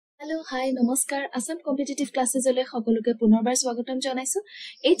Hello, hi, namaskar. Assam competitive classes ole সকলোকে পুনৰবাৰ স্বাগতম জনাইছো।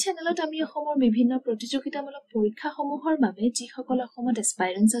 এই চেনেলত আমি অসমৰ বিভিন্ন প্ৰতিযোগিতামূলক পৰীক্ষাসমূহৰ বাবে যিসকল অসমত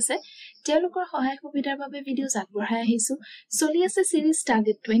এস্পাইৰেন্টছ আছে তেওঁলোকৰ সহায় সুবিধাৰ বাবে ভিডিঅ' আগবঢ়াই আহিছো। চলি আছে সিৰিজ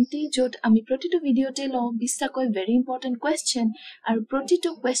টাৰ্গেট 20 য'ত আমি প্ৰতিটো ভিডিঅ'তে লওঁ 20টাকৈ ভেৰি ইম্পৰ্টেন্ট কোৱেশ্চন আৰু প্ৰতিটো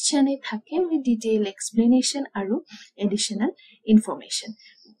কোৱেশ্চনে থাকে উইথ ডিটেইল এক্সপ্লেনেশ্যন আৰু এডিশনাল ইনফৰমেশ্যন।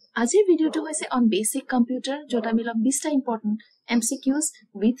 আজিৰ ভিডিঅ'টো হৈছে অন বেসিক কম্পিউটাৰ য'ত আমি লম 20টা ইম্পৰ্টেন্ট MCQs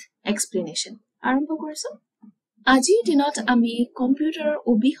with explanation. আৰম্ভ কৰিছো। আজিৰ দিনত আমি কম্পিউটাৰৰ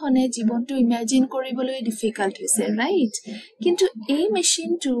অবিহনে জীৱনটো ইমাজিন কৰিবলৈ ডিফিকাল্ট হৈছে, ৰাইট? কিন্তু এই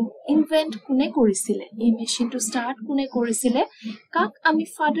মেচিনটো ইনভেন্ট কোনে কৰিছিলে? এই মেচিনটো ষ্টাৰ্ট কোনে কৰিছিলে? কাক আমি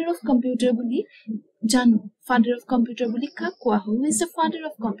ফাদাৰ অফ কম্পিউটাৰ বুলি জানো? ফাদাৰ অফ কম্পিউটাৰ বুলি কাক কোৱা হয়? Who is the father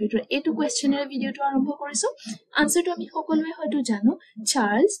of computer? এইটো কোৱেশ্চনেৰে ভিডিঅ'টো আৰম্ভ কৰিছো। আনসাৰটো আমি সকলোৱে হয়তো জানো,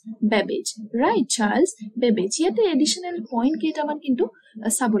 Charles Babbage, right? Charles Babbage. ইয়াতে এডিশনাল পইণ্ট কেইটামান কিন্তু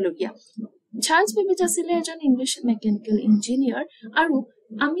চাবলগীয়া। চাৰ্লছ বেবেজ আছিলে এজন ইংলিছ মেকানিকেল ইঞ্জিনিয়াৰ আৰু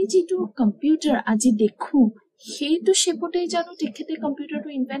আমি যেটো কম্পিউটাৰ আজি দেখো সেইটো শেপতেই জানো তেখেতে কম্পিউটাৰটো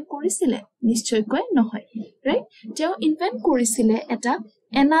ইনভেন্ট কৰিছিলে? নিশ্চয়কৈ নহয়, ৰাইট? তেওঁ ইনভেন্ট কৰিছিলে এটা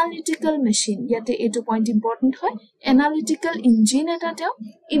এনালিটিকেল মেচিন। ইয়াতে এইটো পইণ্ট ইম্পৰ্টেন্ট হয়। এনালিটিকেল ইঞ্জিন এটা তেওঁ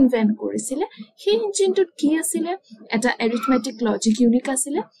ইনভেন্ট কৰিছিলে। সেই ইঞ্জিনটোত কি আছিলে? এটা এৰিথমেটিক লজিক ইউনিট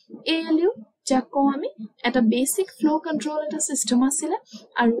আছিলে, ALU যাক কওঁ আমি, এটা বেসিক ফ্লো কন্ট্ৰোল এটা সিস্টেম আছিলে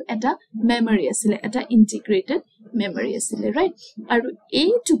আৰু এটা মেমৰি আছিলে, এটা ইন্টিগ্ৰেটেড মেমৰি আছিলে, ৰাইট? আৰু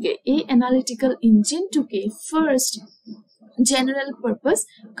এইটোকে এই analytical ইঞ্জিনটোকে first general পাৰপাস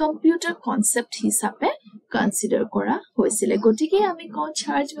computer concept হিচাপে কনসিডাৰ কৰা হৈছিলে। গতিকে আমি কওঁ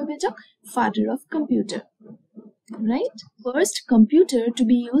Charles বেবেজক father of computer, right? First computer two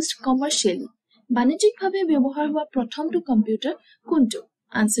be used commercially, বাণিজ্যিকভাৱে ব্যৱহাৰ হোৱা প্ৰথমটো কম্পিউটাৰ কোনটো?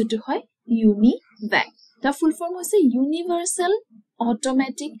 আনসাৰটো হয় UNIVAC. The full form হৈছে Universal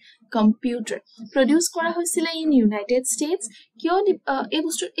Automatic Computer. Produce কৰা হৈছিলে in United States. কিয় এই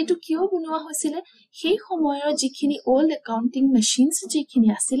বস্তু এটো কিয় বনোৱা হৈছিলে? সেই সময়ৰ যিখিনি old accounting machines যিখিনি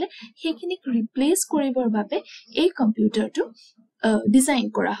আছিল সেইখিনিক ৰিপ্লেস কৰিবৰ বাবে এই কম্পিউটাৰটো ডিজাইন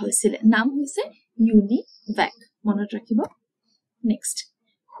কৰা হৈছিলে। নাম হৈছে UNIVAC, মনত ৰাখিব। Next,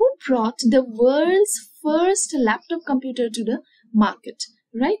 who brought the world's first laptop computer to the market?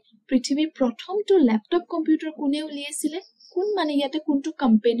 Right? পৃথিৱীৰ প্ৰথমটো ল্যাপটপ কম্পিউটাৰ কোনে উলিয়াইছিলে? কোন মানে ইয়াতে কোনটো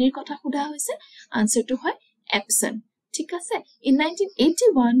কোম্পানীৰ কথা সোধা হৈছে? আনসাৰটো হয় Epson, ঠিক আছে? In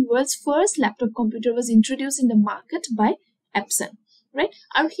 1981 world's first laptop computer was introduced in the market by Epson, right?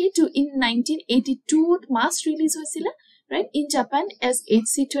 আৰু হেতু in 1982 mass release হৈছিলে, right? In Japan as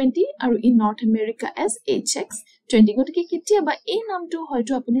HC20 আৰু in North America as HX20. গতিকে কেতিয়াবা এই নামটো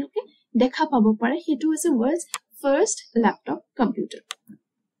হয়তো আপোনালোকে দেখা পাব পাৰে। হেতু হৈছে world's first laptop computer.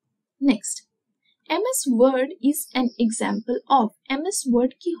 Next, MS Word is an example of. MS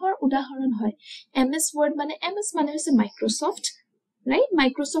Word কিহৰ উদাহৰণ হয়? MS Word মানে MS মানে হৈছে Microsoft, right?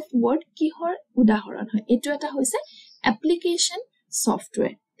 Microsoft Word কিহৰ উদাহৰণ হয়? এটো এটা হৈছে application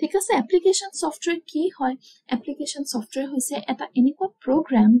software, ঠিক আছে? application software কি হয়? application software হৈছে এটা এনেকুৱা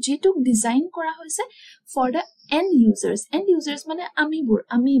program যেটো ডিজাইন কৰা হৈছে for the end users. end users মানে আমি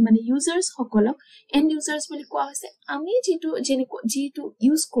মানে users সকলক end users বুলি কোৱা হৈছে আমি যেটো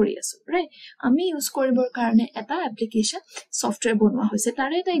ইউজ কৰি আছো, ৰাইট? আমি ইউজ কৰিবৰ কাৰণে এটা application software বনোৱা হৈছে।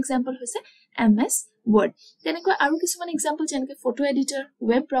 তাৰে এটা এক্সাম্পল হৈছে MS Word। তেনেকৈ আৰু কিছুমান এক্সাম্পল যেনেকৈ ফটো এডিটৰ,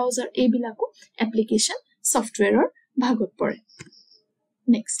 ৱেব ব্ৰাউজাৰ এইবিলাকো application softwareৰ ভাগত পৰে।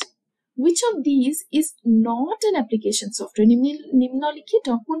 Next, which of these is not an application software? নিম্নলিখিত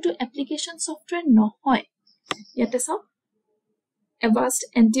কোনটো application software নহয়? ইয়াতে চাও, Avast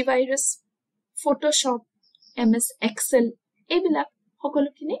antivirus, Photoshop, MS Excel এইবিলাক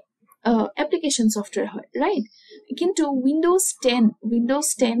সকলোখিনি application software হয়, right? কিন্তু Windows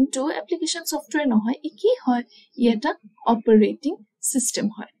 10 টো application software নহয়, ই কি হয়? ই এটা operating system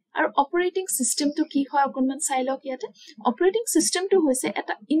হয়। আৰু operating system টো কি হয় অকনমান চাই লওক। ইয়াতে operating system টো হৈছে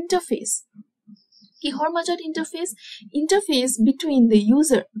এটা interface। কিহৰ মাজত interface between the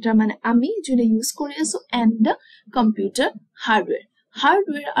user, তাৰ মানে আমি যোনে ইউজ কৰি আছো, and the computer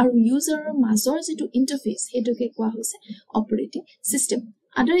hardware আৰু userৰ মাজৰ যেটো interface হেতুকে কোৱা হৈছে operating system.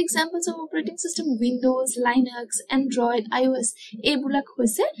 Other examples of operating system Windows, Linux, Android, iOS এইবিলাক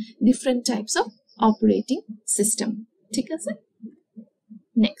হৈছে different types of operating system, ঠিক আছে?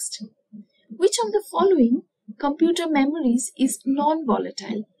 Next, which of the following computer memories is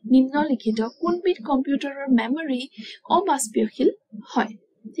non-volatile? নিম্নলিখিত কোনবিধ কম্পিউটাৰৰ মেমৰি অবাষ্পীয়শীল হয়?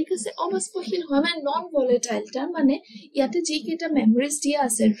 ঠিক আছে? অবাষ্পীয়শীল হয় মানে non-volatile, তাৰ মানে ইয়াতে যি কেইটা মেমৰিজ দিয়া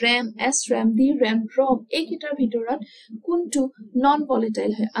আছে RAM, SRAM, DRAM, ROM এই কেইটাৰ ভিতৰত কোনটো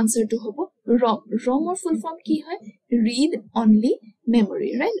non-volatile হয়? আনসাৰটো হ'ব ROM or full form ki hoy read only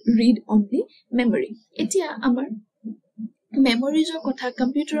memory, right? Read only memory. Etia amar memory jo kotha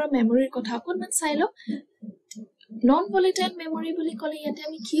computer memory kotha konman sai lo non volatile memory boli kole yate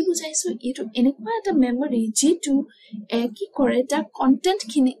ami ki bujaisu etu enekwa eta memory jitu ki kore ta content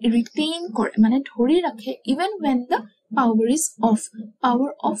khini retain kore mane dhori rakhe even when the power is off. Power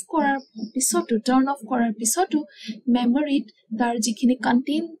off korar pisotu turn off korar pisotu memory dar jikhini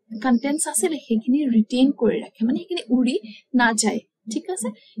contents asile hekhini retain kore rakhe mane hekhini uri na jay thik ase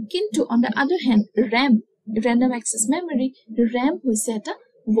kintu on the other hand RAM random access memory RAM hoise eta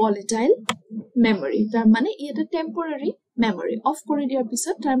volatile memory tar mane eta temporary memory off kore diar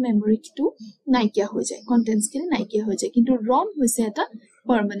pisot tar memory kitu naikia hoy jay contents kini naikia hoy jay kintu ROM hoise eta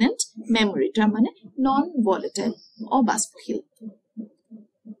permanent memory tar mane non volatile or baspahil.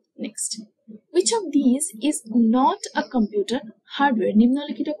 Next, which of these is not a computer hardware?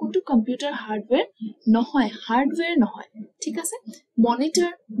 Nimnolikhito kuntu computer hardware nohoy hardware nohoy thik ase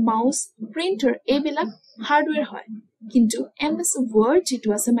monitor mouse printer ebila hardware hoy kintu MS Word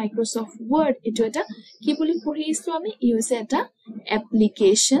jitu ase Microsoft Word etu eta ki boli porisu ami i hoise eta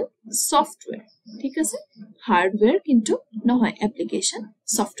application software thik ase hardware kintu nohoy application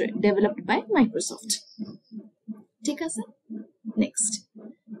software developed by Microsoft thik ase. Next,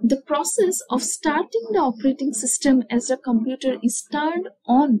 the process of starting the operating system as the computer is turned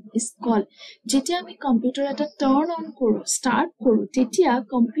on is called. Jetia ami computer eta turn on koru start koru tetia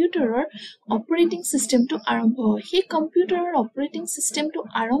computer operating system to arambho he computer operating system to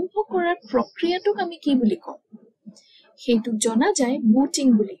arambho korar prokriya to ami ki boli ko hetu jona jay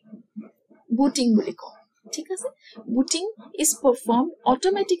booting boli ko thik ase booting is performed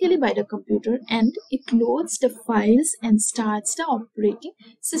automatically by the computer and it loads the files and starts the operating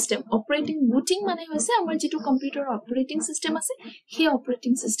system. Operating booting mane hoise amar jitu computer operating system ase he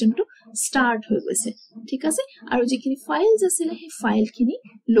operating system to start hoy goise thik ase aru jikhini files asile he file khini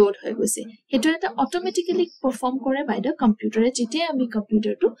load hoy goise hetu eta automatically perform kore by the computer jete ami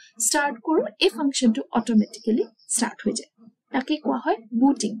computer to start koru a function to automatically start hoy jay take kwa hoy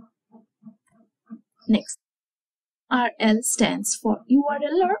booting. Next, RL stands for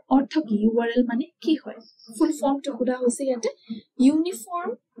URL or orthoki. URL mane ki hoy full form to khuda hoise yate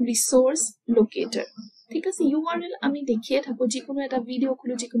uniform resource locator thik ase URL ami dekhiye thako jikono eta video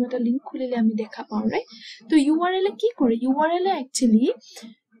khulu jikono eta link khulile ami dekha pao right to URL ki kore URL actually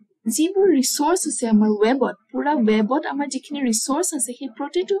jibur resource ase amar webot pura webot amar jikhini resource ase he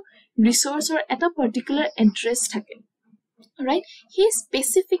proteto resource or eta particular address thake right he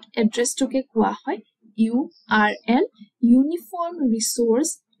specific address to ke kwa hoy URL uniform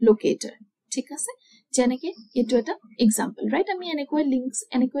resource locator thik ase jeneke etu eta example right ami enekoi links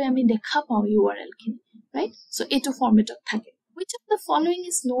enekoi ami dekha pao URL khini right so etu format of thake. Which of the following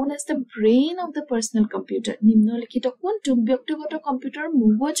is known as the brain of the personal computer? Nimnolikhito kuntu byaktigoto computer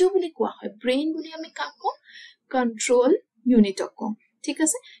mogoju boli koa hoy brain boli ami kako control unit ko thik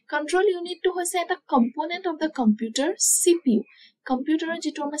ase control unit to hoise eta component of the computer CPU computer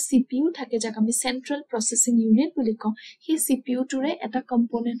jitu ama CPU thake jak ami central processing unit boli ko he CPU tore eta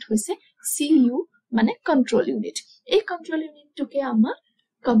component hoise CU mane control unit ei control unit to ke ama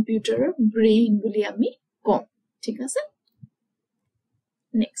computer brain boli ami ko thik ase.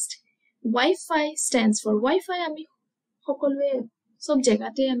 Next, Wi-Fi stands for Wi-Fi ami hokolwe sob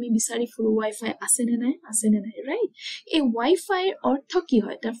jagate ami bisari furu Wi-Fi asene nai right ei Wi-Fi ortho ki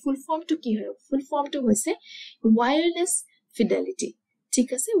hoy tar full form to ki hoy full form to hoise wireless fidelity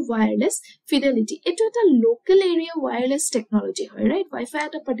thik ase wireless fidelity eto eta local area wireless technology hoy right Wi-Fi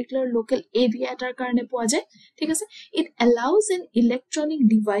at a particular local area tar karone poa jay thik ase it allows an electronic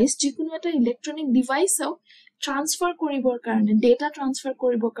device jikono eta electronic device ho transfer koribor karone data transfer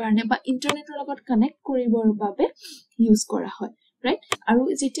koribor karone ba internet logot connect koribor babe use kora hoy right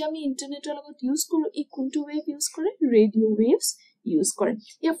aru jeti ami internet logot use koru e kuntu wave use kore radio waves use kore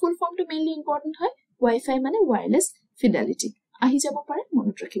ya full form to mainly important hoy Wi-Fi mane wireless fidelity ahi jabo pare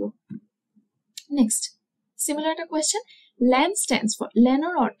monot rakhibo. Next, similar to question LAN stands for LAN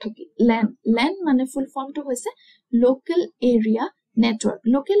or orthoki LAN mane full form to hoise local area network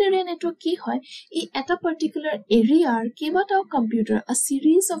ki hoy e eta particular area kebata computer a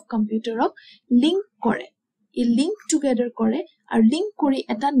series of computer of link kore e link together kore ar link kori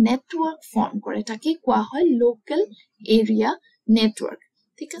eta network form kore take kwa hoy local area network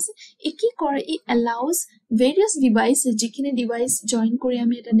thik ase eki kore e allows various devices jikhine device join kori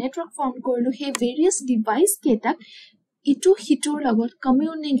ami eta network form korlu he various device keta itu hitur logot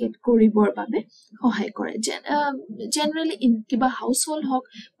communicate koribor babe hohay kore generally in kiba household hok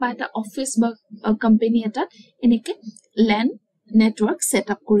ba eta office ba company eta eneke LAN network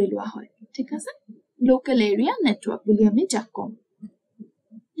set up kori lua hoy ঠিক আছে local area network বুলি আমি যাক কম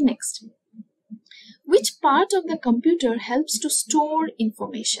next which part of the computer helps to store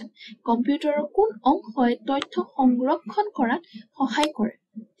information computer কোন অংশই তথ্য সংৰক্ষণ কৰাত সহায় কৰে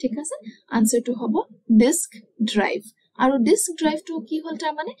ঠিক আছে answer to হ'ব disk drive আৰু disk drive to কি হল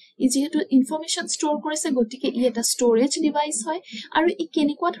তাৰ মানে ই যেহেতু ইনফৰমেশন স্টোৰ কৰিছে গতিকে ই এটা স্টোৰেজ ডিভাইস হয় আৰু ই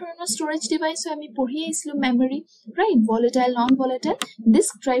কেনেকুৱা ধৰণৰ স্টোৰেজ ডিভাইস হয় আমি পঢ়ি আইছিলো memory right volatile non volatile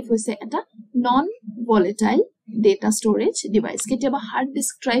disk drive হৈছে এটা non volatile data storage device কেতিয়াবা hard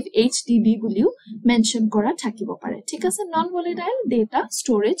disk drive HDD বুলিও মেনশন কৰা থাকিব পাৰে ঠিক আছে non volatile data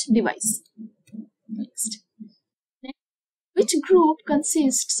storage device next which group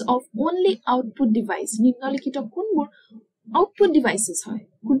consists of only output device নিম্নলিখিত কোনবোৰ output devices হয়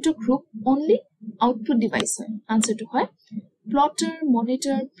কোনটো group only output device হয় answer to হয় plotter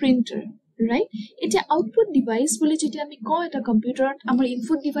monitor printer right এটা output device বুলি যেতি আমি কও এটা কম্পিউটাৰত আমাৰ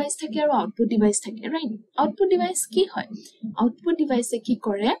ইনপুট ডিভাইস থাকে আৰু আউটপুট ডিভাইস থাকে right output device কি হয় output device কি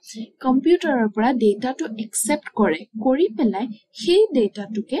কৰে কম্পিউটাৰৰ পৰা ডেটাটো একসেপ্ট কৰে কৰি পেলাই সেই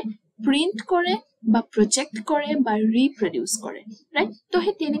ডেটাটোকে প্ৰিন্ট কৰে বা প্ৰজেক্ট কৰে বা ৰিপ্ৰডিউস কৰে ৰাইট তো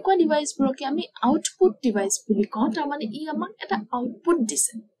হে তেনেকুৱা ডিভাইস বোৰকে আমি আউটপুট ডিভাইস বুলি কওঁ তাৰ মানে ই আমাক এটা আউটপুট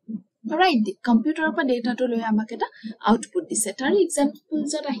দিছে right কম্পিউটাৰৰ পৰা ডেটাটো লৈ আমাক এটা আউটপুট দিছে তাৰ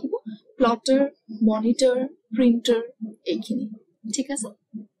এক্সাম্পলছত আহিব plotter monitor printer এইখিনি ঠিক আছে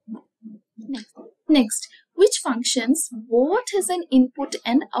next which functions both has an input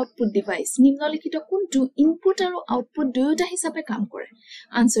and output device নিম্নলিখিত কোনটো ইনপুট আৰু আউটপুট দুয়োটা হিচাপে কাম কৰে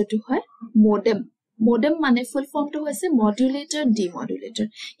answer to হয় modem modem মানে ফুল ফৰ্মটো হৈছে modulator demodulator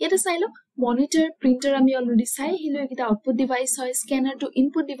এটা চাইলো monitor printer আমি অলৰেডি চাই হিলো এটা আউটপুট ডিভাইস হয় স্ক্যানাৰ টু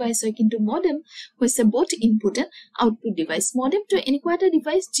ইনপুট ডিভাইস হয় কিন্তু modem হৈছে both input and output device modem to এনেকুৱা এটা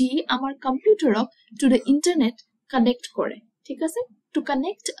ডিভাইস যি আমাৰ কম্পিউটাৰক to the internet connect কৰে ঠিক আছে to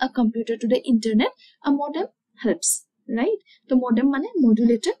connect a computer to the internet a modem helps right so modem mane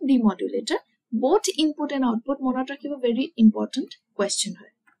modulator demodulator both input and output monot rakhibo very important question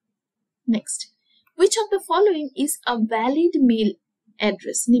hoy next which of the following is a valid mail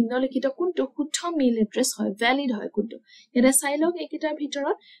address nimnolikhito kuntu shuddha mail address hoy valid hoy kuntu eta sailok ekitar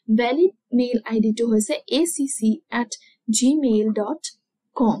bhitorot valid mail id to hoise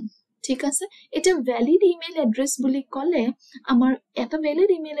acc@gmail.com ঠিক আছে এটা valid email address বুলি কলে আমাৰ এটা valid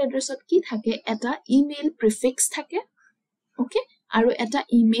email এড্ৰেসত কি থাকে এটা ইমেইল প্ৰিফিক্স থাকে ওকে আৰু এটা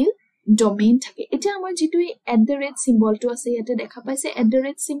ইমেইল ডোমেইন থাকে এটা আমাৰ যেটো @ সিম্বলটো আছে ইয়াতে দেখা পাইছে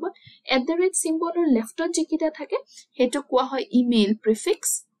 @ সিম্বল @ সিম্বলৰ লেফটত যিকিটা থাকে হেতু কোৱা হয় ইমেইল প্ৰিফিক্স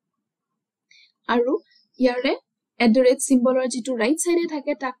আৰু ইয়াৰে @ সিম্বলৰ যেটো ৰাইট সাইডে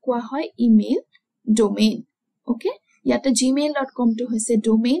থাকে তাক কোৱা হয় ইমেইল ডোমেইন ওকে ইয়াতে gmail.com to হৈছে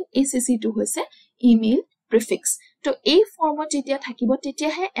domain acc to হৈছে email prefix to এই ফর্মত যেতিয়া থাকিব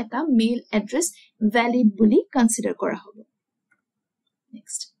তেতিয়া হে এটা মেইল এড্ৰেছ valid বুলি কনসিডাৰ কৰা হ'ব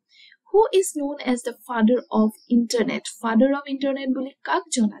next who is known as the father of internet বুলি কাক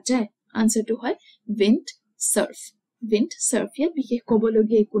জনা যায় answer to হয় vint cerf ইয়া বিশেষ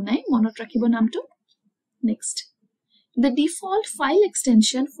কবলগীয়া একো নাই মনত ৰাখিব নামটো next the default file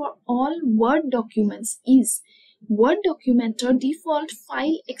extension for all word documents is Word document or default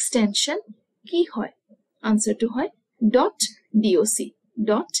file extension কি হয় answer to হয় .doc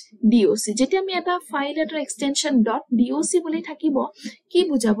যেতি আমি এটা ফাইল এটা এক্সটেনশন .doc বুলি থাকিব কি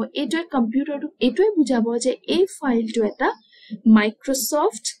বুজাব এটোই কম্পিউটাৰটো এটোই বুজাব যে এই ফাইলটো এটা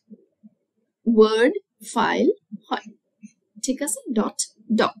মাইক্ৰোসফট ওয়ার্ড ফাইল হয় ঠিক আছে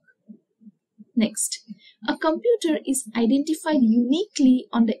 .doc next a computer is identified uniquely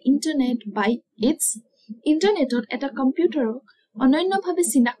on the internet by its ইন্টারনেটত এটা কম্পিউটাৰক অনন্যভাৱে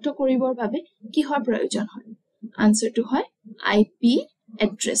চিনাক্ত কৰিবৰ বাবে কিহৰ প্ৰয়োজন হয় answer to হয় IP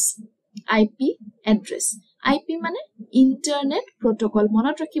address IP মানে ইন্টাৰনেট প্ৰটোকল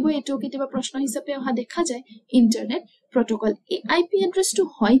মনত ৰাখিব এটো কেতিয়াবা প্ৰশ্ন হিচাপে অহা দেখা যায় ইন্টাৰনেট প্ৰটোকল এই IP address টো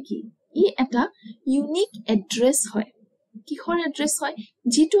হয় কি ই এটা ইউনিক এড্ৰেছ হয় কিহৰ এড্ৰেছ হয়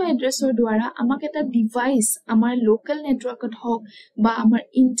যেটো এড্ৰেছৰ দ্বাৰা আমাক এটা ডিভাইস আমাৰ লোকাল নেটৱৰ্কত হওক বা আমাৰ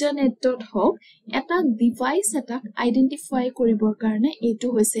ইন্টাৰনেটত হওক এটা ডিভাইস এটা আইডেন্টিফাই কৰিবৰ কাৰণে এটো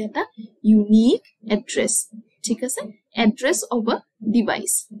হৈছে এটা ইউনিক এড্ৰেছ ঠিক আছে address of a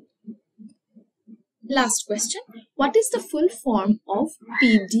device Last question. What is the full form of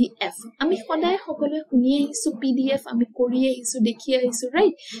PDF? আমি সদায় সকলোৱে শুনি আহিছো PDF আমি কৰি আহিছো দেখি আহিছো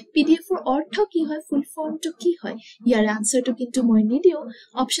right PDF ৰ অৰ্থ কি হয় ফুল ফৰ্ম টো কি হয় ইয়াৰ আনসাৰ টো কিন্তু মই নিদিও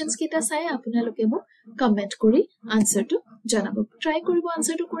অপশনস কেটা চাই আপোনালোকে মোক কমেন্ট কৰি আনসাৰ টো জনাব ট্ৰাই কৰিব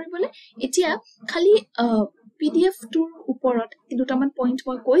আনসাৰ টো কৰিবলে এতিয়া খালি PDF টোৰ ওপৰত দুটামান পইণ্ট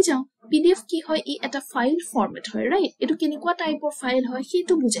মই কৈ যাও PDF কি হয় ই এটা ফাইল ফৰমেট হয় ৰাইট এটো কেনেকুৱা টাইপৰ ফাইল হয়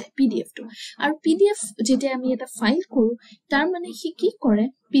সেইটো বুজায় PDF টো আৰু PDF যেতিয়া আমি এটা ফাইল কৰো তাৰ মানে হি কি কৰে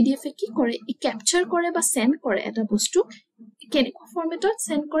PDF এ কি কৰে ই ক্যাপচাৰ কৰে বা সেন্ড কৰে এটা বস্তু কেনেকুৱা ফৰমেটত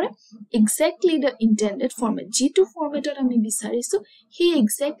সেন্ড কৰে এক্স্যাক্টলি দ্য ইন্টেন্ডেড ফৰমেট যেটো ফৰমেটত আমি বিচাৰিছো হি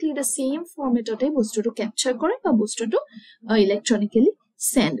এক্স্যাক্টলি দ্য সেম ফৰমেটতে বস্তুটো ক্যাপচাৰ কৰে বা বস্তুটো ইলেক্ট্ৰনিক্যালি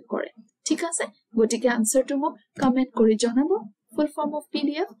সেন্ড কৰে ঠিক আছে গটিকে আনসাৰটো মোক কমেন্ট কৰি জনাব ফুল ফৰ্ম অফ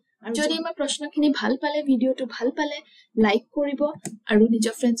PDF আৰু যদি আমাৰ প্ৰশ্নখিনি ভাল পালে ভিডিওটো ভাল পালে লাইক কৰিব আৰু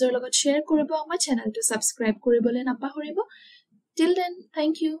নিজৰ ফ্ৰেণ্ডছৰ লগত শেয়াৰ কৰিব আমাৰ চেনেলটো সাবস্ক্ৰাইব কৰিবলৈ নাপাহৰিব টিল দেন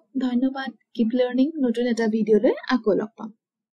থ্যাংক ইউ ধন্যবাদ কিপ লাৰ্নিং নতুন এটা ভিডিও লৈ আকৌ লগ পাম